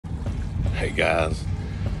Hey guys,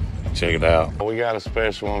 check it out. We got a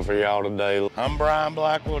special one for y'all today. I'm Brian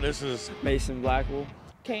Blackwell. This is Mason Blackwell.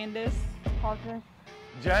 Candace Parker.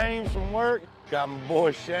 James from work. Got my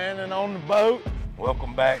boy Shannon on the boat.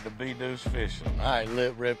 Welcome back to B-Deuce Fishing. All right,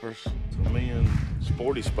 lip rippers. So me and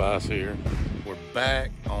Sporty Spice here. We're back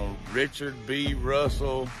on Richard B.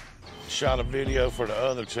 Russell. Shot a video for the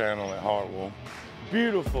other channel at Hartwell.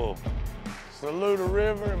 Beautiful Saluda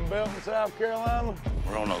River in Belton, South Carolina.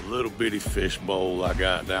 We're on a little bitty fish bowl I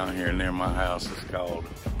got down here near my house. It's called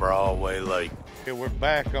Broadway Lake. Okay, we're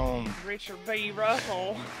back on Richard B.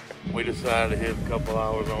 Russell. We decided to hit a couple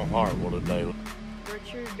hours on Hartwell today.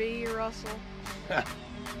 Richard B. Russell. Or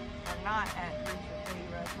not at Richard B.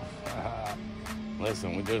 Russell.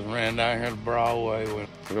 Listen, we just ran down here to Broadway.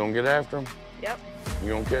 We're gonna get after them? Yep. You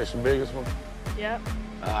gonna catch the biggest one? Yep.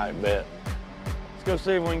 All right, bet. Let's go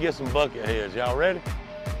see if we can get some bucket heads. Y'all ready?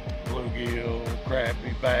 Bluegill,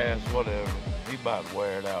 crappie, bass, whatever. He about to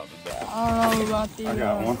wear it out today. I don't know about the. I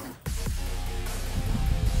got one.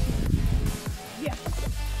 Yeah.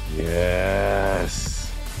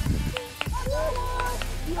 Yes.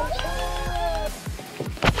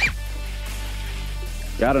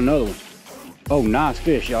 Got another one. Oh, nice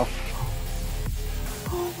fish, y'all.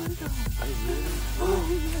 Oh my God.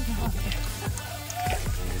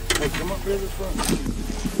 Hey, come up here this front.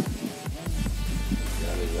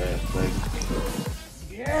 Got his ass, baby.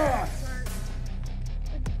 Yeah.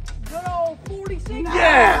 Good old 46.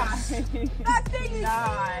 Yes. That thing is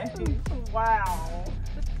nice. Wow.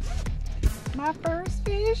 My first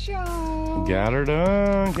fish, y'all. Got her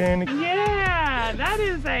done, Candy. Yeah, that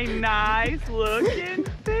is a nice looking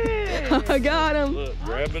fish. I got him. Look,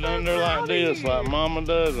 grab it under like this, like Mama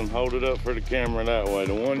does, and hold it up for the camera that way.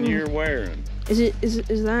 The one you're wearing. Is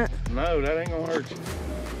that? No, that ain't gonna hurt you.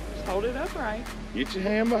 Just hold it up right. Get your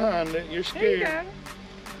hand behind it. You're There you scared.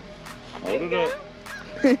 go. Hold it up.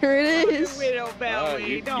 There it is. Widow All belly. right,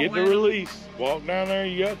 you Don't get the let it- release. Walk down there.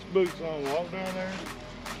 You got your boots on. Walk down there.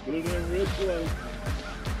 Put it in real slow.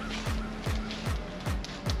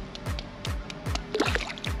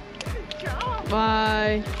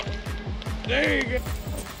 Bye. There you go.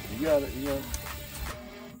 You got it. You got it.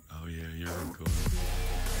 Oh yeah, you're recording.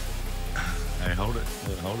 Hey, hold it.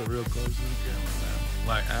 Look, hold it real close to the camera now.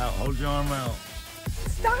 Like out. Hold your arm out.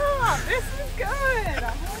 Stop! This is good.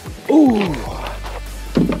 Ooh.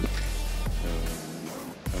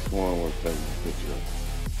 That's one worth taking a picture of.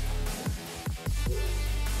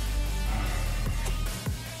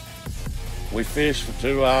 We fished for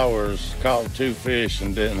 2 hours, caught 2 fish,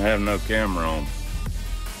 and didn't have no camera on.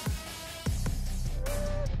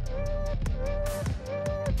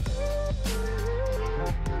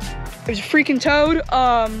 It was a freaking toad.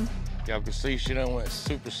 Y'all can see she done went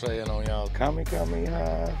Super Saiyan on y'all. Come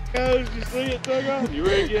high. Guys, you see it, Tugger? You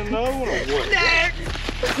ready to get another one or what?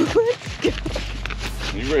 Let's go.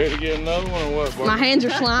 You ready to get another one or what, boy? My hands are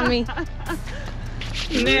slimy. Hell.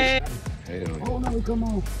 Oh no, come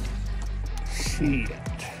on. Shit.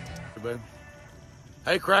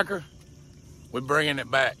 Hey, Cracker. We're bringing it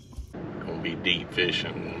back. Gonna be deep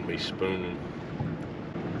fishing. Gonna be spooning.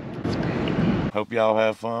 Hope y'all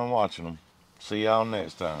have fun watching them. See y'all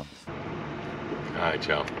next time. All right,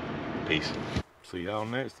 y'all. Peace. See y'all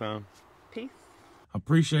next time. Peace. I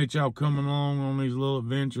appreciate y'all coming along on these little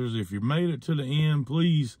adventures. If you made it to the end,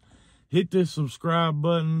 please hit this subscribe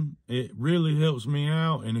button. It really helps me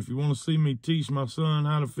out. And if you want to see me teach my son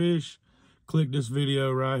how to fish, click this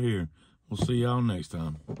video right here. We'll see y'all next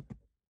time.